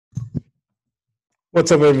What's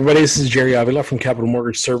up, everybody? This is Jerry Avila from Capital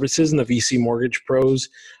Mortgage Services and the VC Mortgage Pros,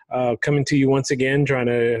 coming to you once again, trying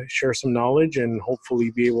to share some knowledge and hopefully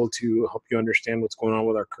be able to help you understand what's going on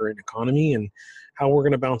with our current economy and how we're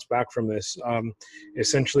going to bounce back from this.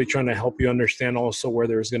 Essentially, trying to help you understand also where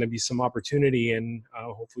there's going to be some opportunity, and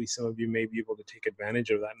hopefully, some of you may be able to take advantage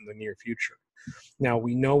of that in the near future. Now,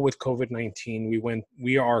 we know with COVID-19,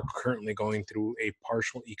 we are currently going through a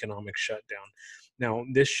partial economic shutdown. Now,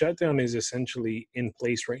 this shutdown is essentially in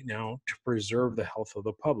place right now to preserve the health of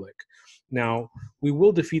the public. Now, we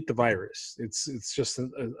will defeat the virus. It's just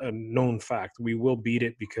a known fact. We will beat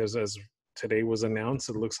it because, as today was announced,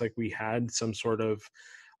 it looks like we had some sort of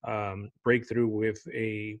breakthrough with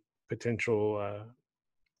a potential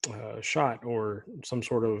shot or some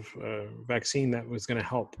sort of vaccine that was going to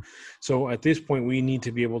help. So at this point, we need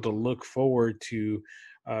to be able to look forward to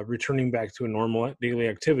returning back to a normal daily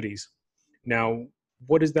activities. Now,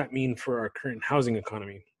 what does that mean for our current housing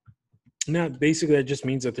economy? Now, basically, that just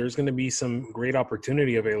means that there's going to be some great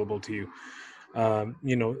opportunity available to you.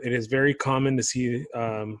 It is very common to see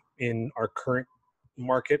in our current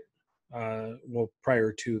market,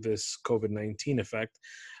 prior to this COVID-19 effect,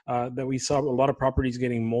 that we saw a lot of properties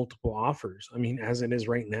getting multiple offers. I mean, as it is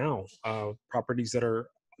right now, properties that are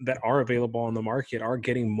available on the market are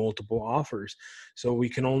getting multiple offers. So we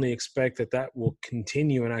can only expect that will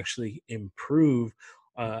continue and actually improve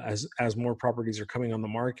as more properties are coming on the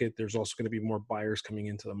market. There's also going to be more buyers coming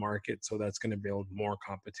into the market, so that's going to build more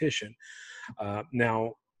competition.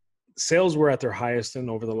 Now, sales were at their highest in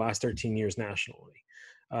over the last 13 years nationally.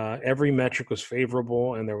 Every metric was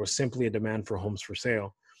favorable, and there was simply a demand for homes for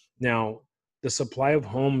sale. Now, the supply of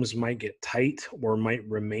homes might get tight or might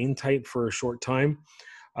remain tight for a short time,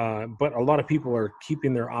 but a lot of people are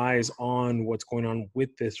keeping their eyes on what's going on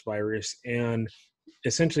with this virus and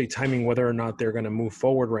essentially timing whether or not they're going to move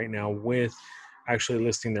forward right now with actually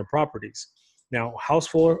listing their properties. Now,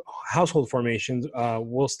 household formations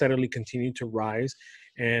will steadily continue to rise,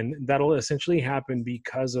 and that'll essentially happen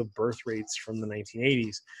because of birth rates from the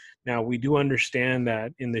 1980s. Now, we do understand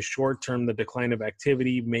that in the short term, the decline of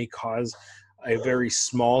activity may cause a very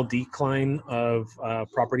small decline of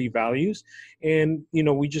property values. And,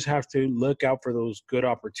 we just have to look out for those good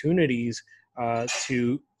opportunities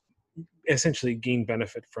to essentially gain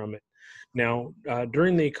benefit from it. Now,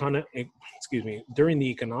 during the economic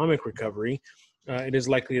recovery, it is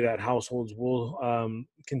likely that households will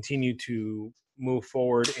continue to move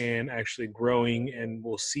forward and actually growing, and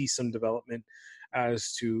we'll see some development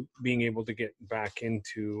as to being able to get back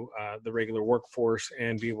into the regular workforce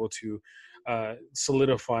and be able to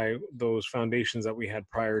solidify those foundations that we had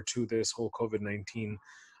prior to this whole COVID-19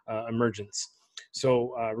 emergence.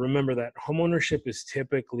 So remember that homeownership is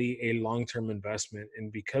typically a long-term investment,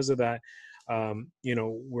 and because of that,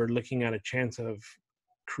 we're looking at a chance of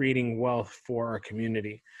creating wealth for our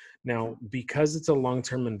community. Now, because it's a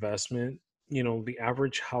long-term investment, the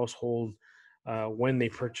average household, when they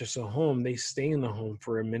purchase a home, they stay in the home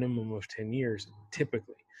for a minimum of 10 years,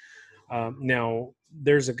 typically. Now,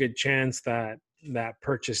 there's a good chance that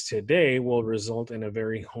purchase today will result in a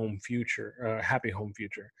very happy home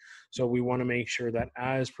future. So we want to make sure that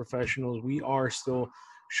as professionals, we are still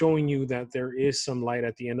showing you that there is some light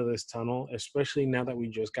at the end of this tunnel, especially now that we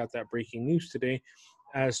just got that breaking news today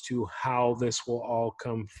as to how this will all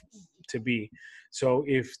come to be. So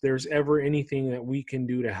if there's ever anything that we can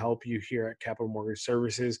do to help you here at Capital Mortgage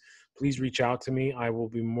Services, please reach out to me. I will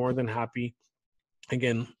be more than happy.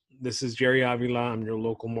 Again, this is Jerry Avila. I'm your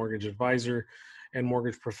local mortgage advisor and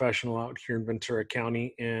mortgage professional out here in Ventura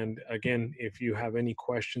County. And again, if you have any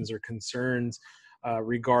questions or concerns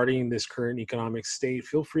regarding this current economic state,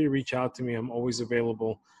 feel free to reach out to me. I'm always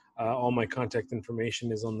available. All my contact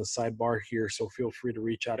information is on the sidebar here, so feel free to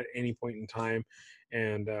reach out at any point in time,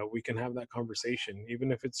 and we can have that conversation.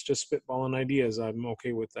 Even if it's just spitballing ideas, I'm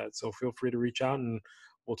okay with that. So feel free to reach out, and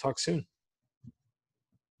we'll talk soon.